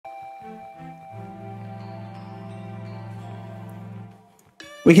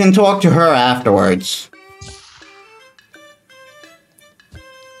We can talk to her afterwards.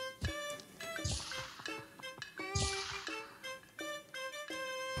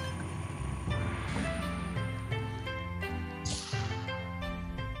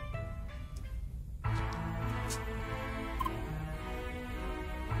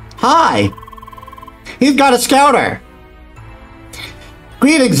 Hi! He's got a scouter!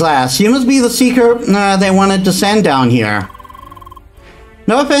 Greetings, lass. You must be the seeker they wanted to send down here.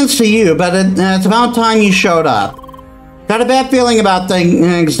 No offense to you, but it's about time you showed up. Got a bad feeling about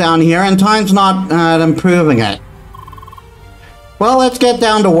things down here, and time's not improving it. Well, let's get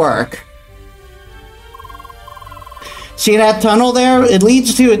down to work. See that tunnel there? It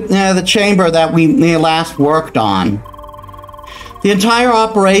leads to the chamber that we last worked on. The entire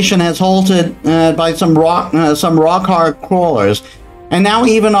operation has halted by some rock-hard crawlers, and now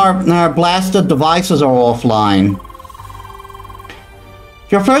even our blasted devices are offline.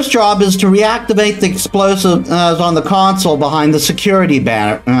 Your first job is to reactivate the explosives on the console behind the security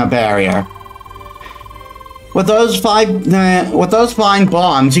barrier. With those fine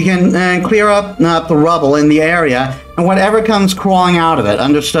bombs, you can clear up the rubble in the area and whatever comes crawling out of it.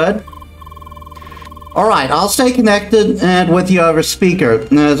 Understood? Alright, I'll stay connected with you over speaker,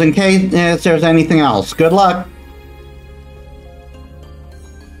 in case there's anything else. Good luck!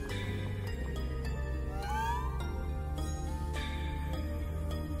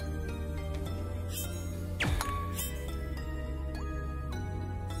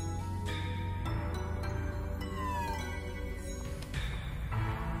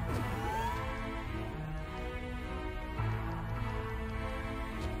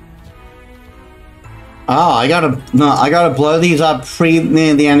 Oh, I gotta blow these up, free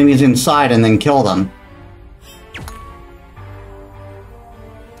the enemies inside, and then kill them.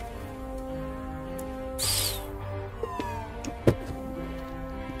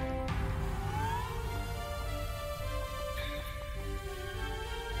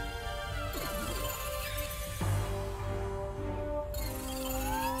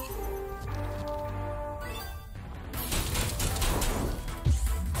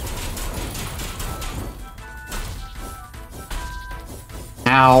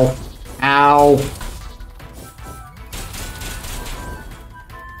 Ow. Ow.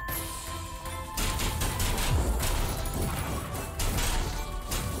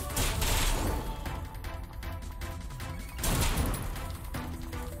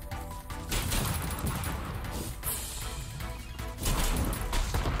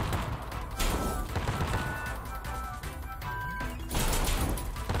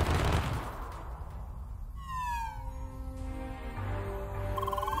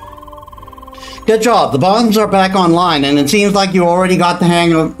 Good job. The bombs are back online, and it seems like you already got the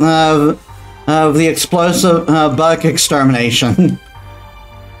hang of the explosive bug extermination.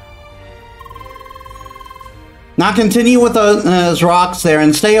 Now continue with those rocks there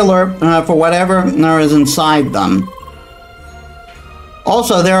and stay alert for whatever is inside them.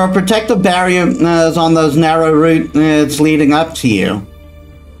 Also, there are protective barriers on those narrow routes leading up to you.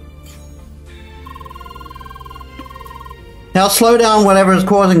 They'll slow down whatever is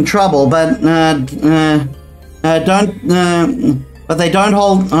causing trouble, but they don't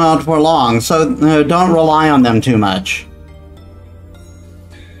hold for long, so don't rely on them too much.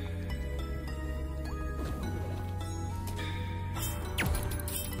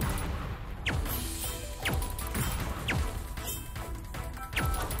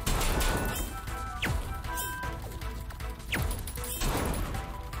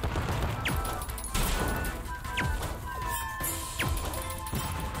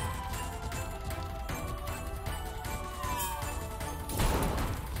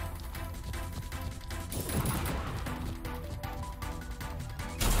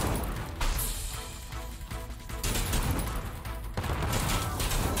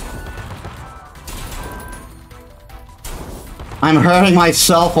 I'm hurting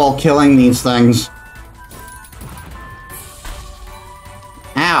myself while killing these things.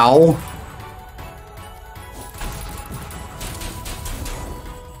 Ow.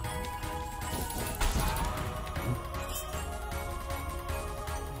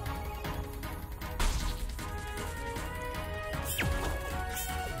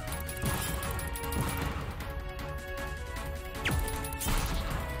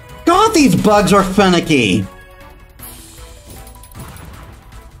 God, these bugs are finicky.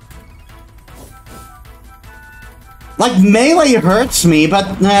 Like, melee hurts me,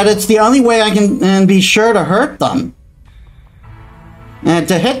 but it's the only way I can be sure to hurt them.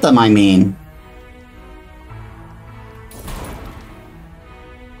 To hit them, I mean.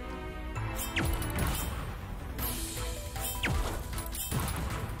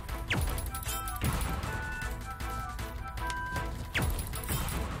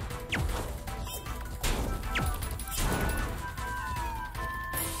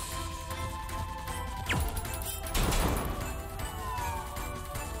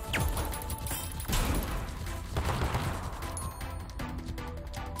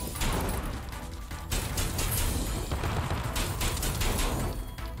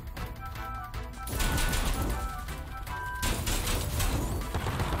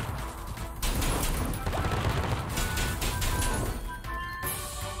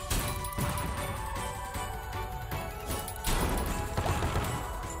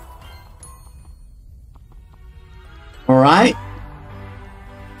 Alright.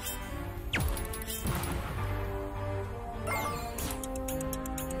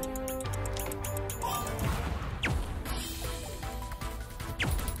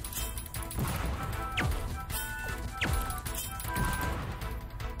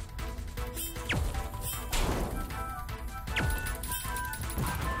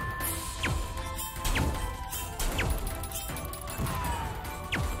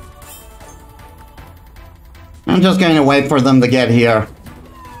 I'm just going to wait for them to get here.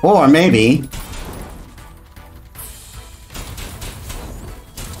 Or maybe...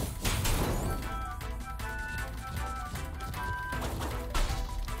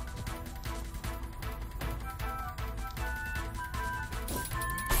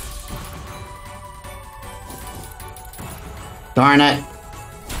 Darn it.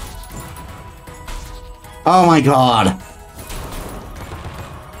 Oh my god.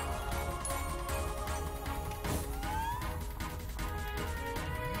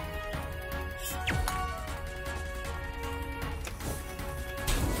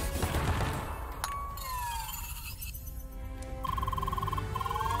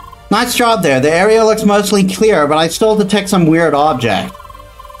 Nice job there. The area looks mostly clear, but I still detect some weird object.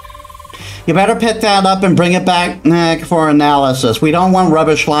 You better pick that up and bring it back for analysis. We don't want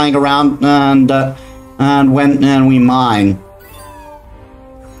rubbish lying around and when we mine.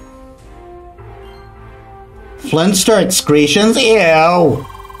 Flintster excretions? Ew!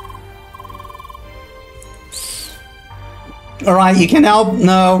 Alright, you can help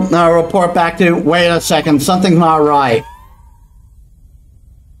report back to... Wait a second, something's not right.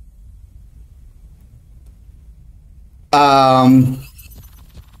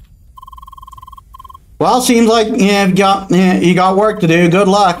 Well, seems like you got work to do. Good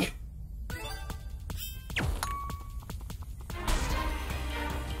luck.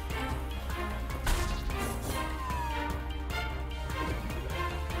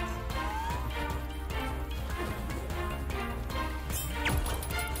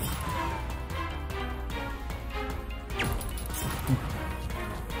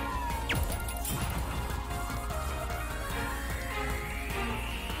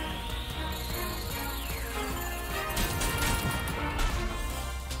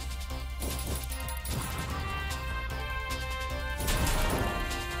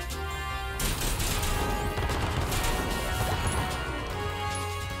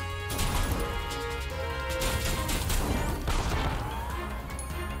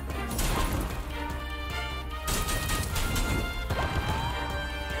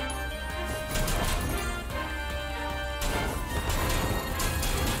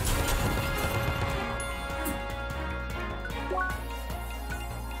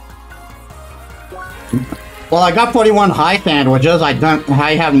 Well, I got 41 high sandwiches. I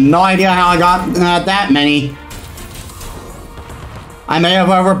have no idea how I got that many. I may have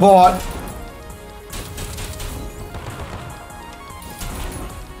overbought.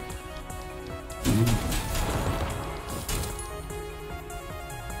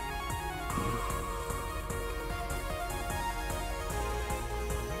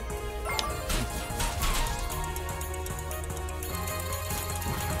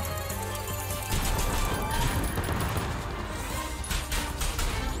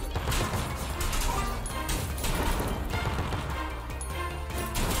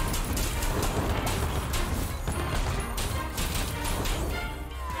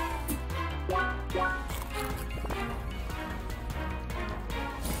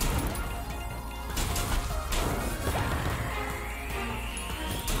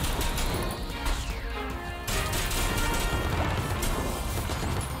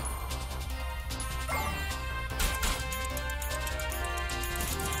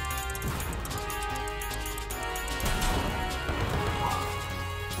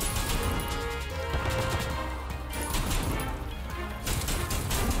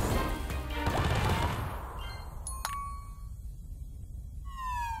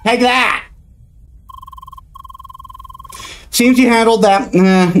 Take that! Seems you handled that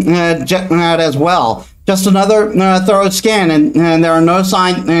as well. Just another thorough scan, and there are no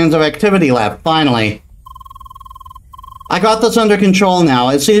signs of activity left, finally. I got this under control now,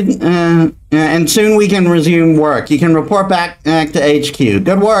 and soon we can resume work. You can report back to HQ.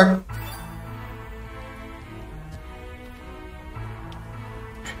 Good work!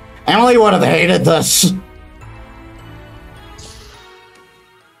 Emily would have hated this.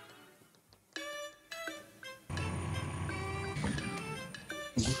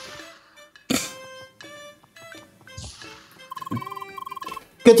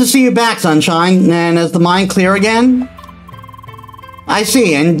 Good to see you back, Sunshine. And is the mine clear again? I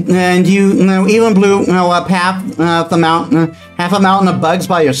see, and you, even blew up half the mountain, half a mountain of bugs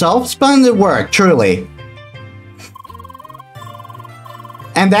by yourself. Splendid work, truly.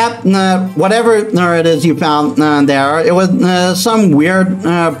 And that whatever it is you found there, it was some weird.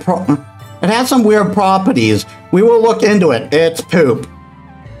 It has some weird properties. We will look into it. It's poop.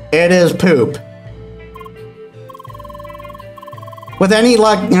 It is poop. With any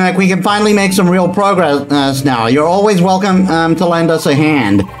luck, we can finally make some real progress now. You're always welcome to lend us a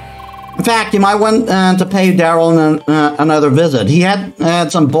hand. In fact, you might want to pay Daryl another visit. He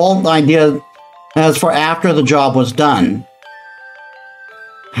had some bold ideas as for after the job was done.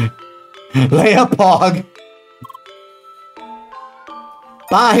 Lay a pog.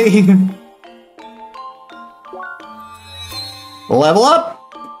 Bye. Level up.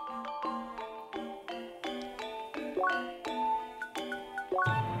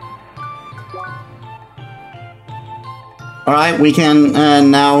 Alright, we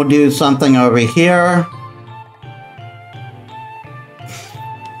can now do something over here.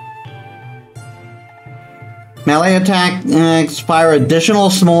 Melee attacks fire additional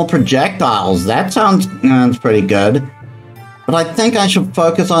small projectiles. That sounds pretty good. But I think I should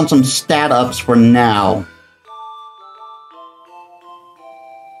focus on some stat ups for now.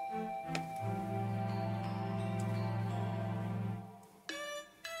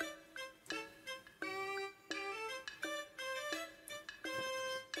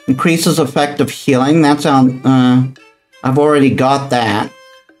 Increases effective healing. That sounds... I've already got that.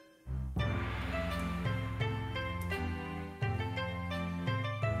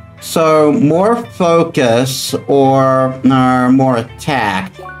 So, more focus or more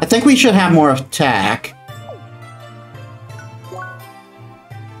attack. I think we should have more attack.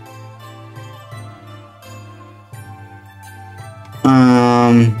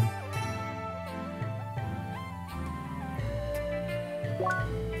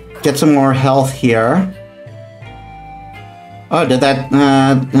 Get some more health here. Oh, did that...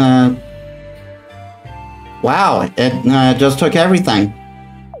 wow, it just took everything.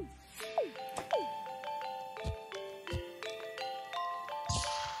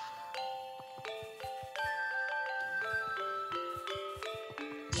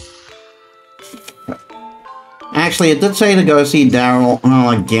 Actually, it did say to go see Daryl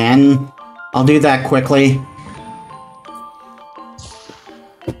again. I'll do that quickly.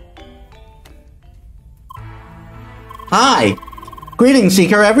 Hi! Greetings,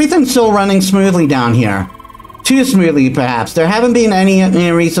 Seeker. Everything's still running smoothly down here. Too smoothly, perhaps. There haven't been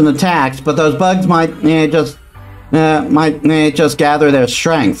any recent attacks, but those bugs might just gather their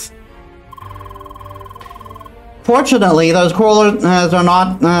strength. Fortunately, those crawlers are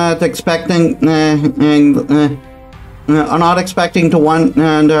not expecting to one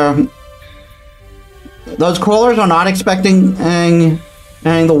and those crawlers are not expecting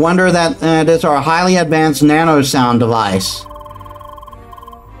the wonder that is our highly advanced nano sound device.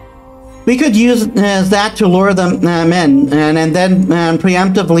 We could use that to lure them in and then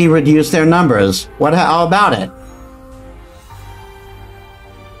preemptively reduce their numbers. How about it?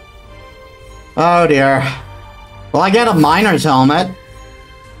 Oh dear. Will I get a miner's helmet?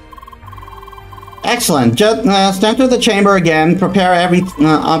 Excellent. Just enter the chamber again.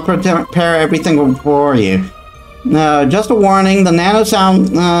 I'll prepare everything for you. Just a warning, the nano sound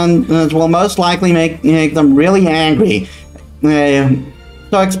will most likely make them really angry.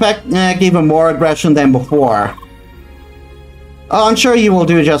 So expect even more aggression than before. Oh, I'm sure you will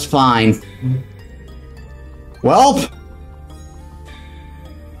do just fine. Welp!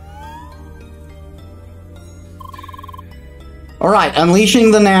 Alright,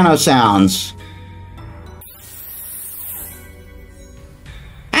 unleashing the nano sounds.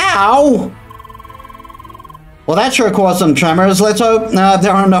 Ow! Well, that sure caused some tremors. Let's hope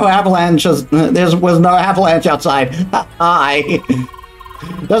there are no avalanches. There was no avalanche outside. Hi.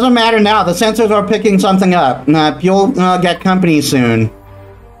 Doesn't matter now. The sensors are picking something up. You'll get company soon.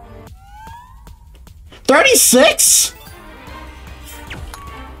 36?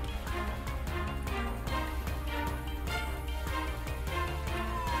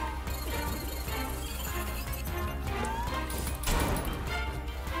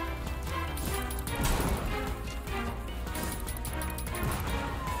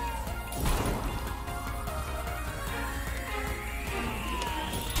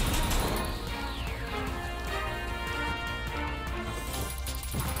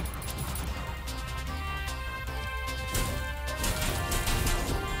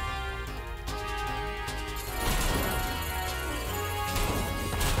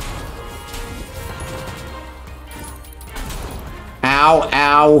 Ow,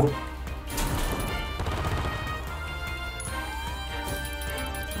 ow.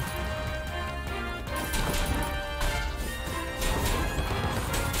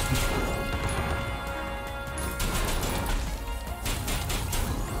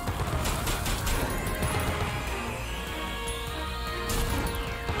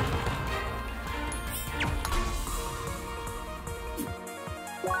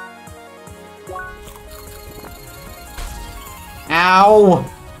 Ow!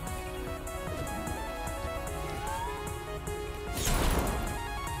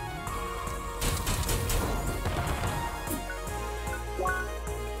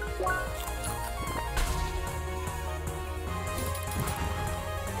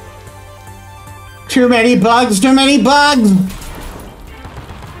 Too many bugs, too many bugs!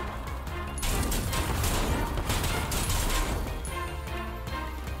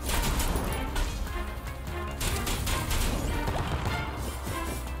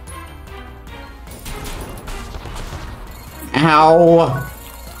 Ow!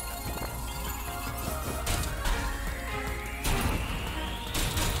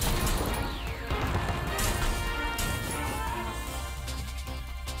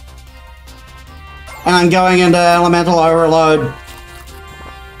 And I'm going into elemental overload.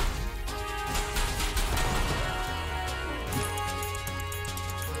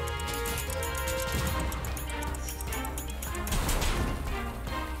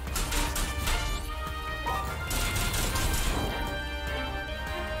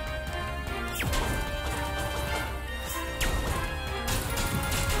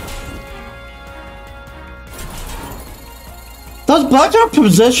 Those bugs are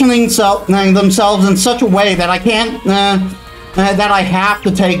positioning themselves in such a way that I can't, that I have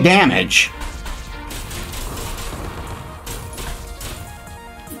to take damage.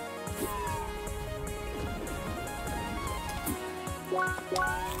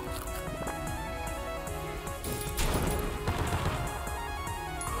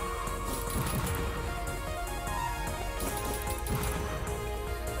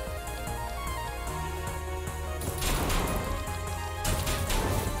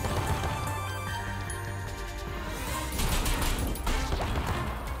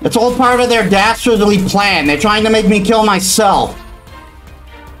 It's all part of their dastardly plan. They're trying to make me kill myself.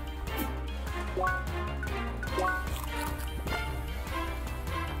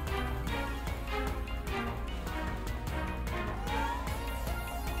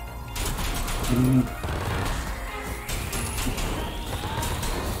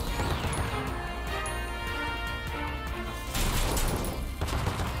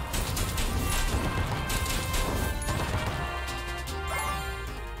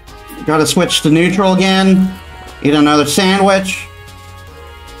 Gotta switch to neutral again. Eat another sandwich.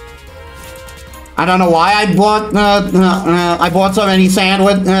 I don't know why I bought so many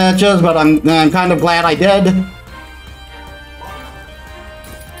sandwiches, but I'm kind of glad I did.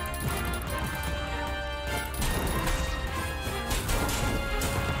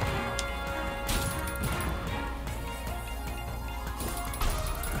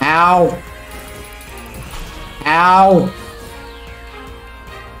 Ow. Ow.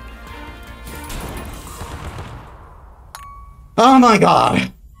 Oh my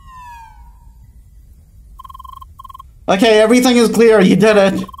god. Okay, everything is clear. You did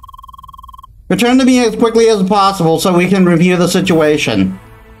it. Return to me as quickly as possible so we can review the situation.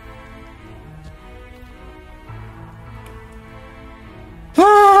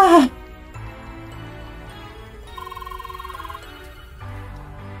 Ah.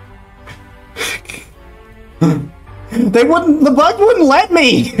 The bug wouldn't let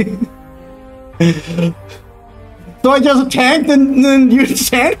me. So I just tanked and then used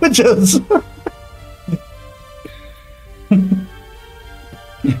sandwiches.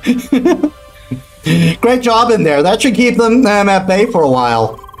 Great job in there. That should keep them at bay for a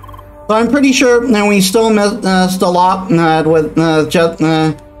while. So I'm pretty sure we still missed a lot with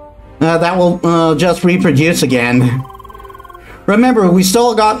that will just reproduce again. Remember, we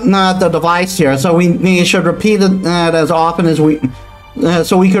still got the device here, so we should repeat it as often as we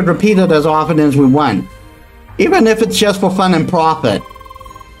could repeat it as often as we want. Even if it's just for fun and profit.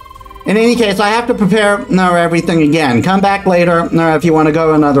 In any case, I have to prepare everything again. Come back later if you want to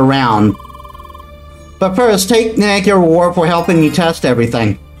go another round. But first, take your reward for helping me test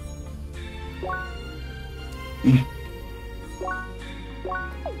everything.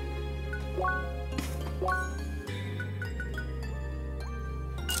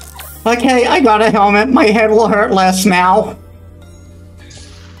 Okay, I got a helmet. My head will hurt less now.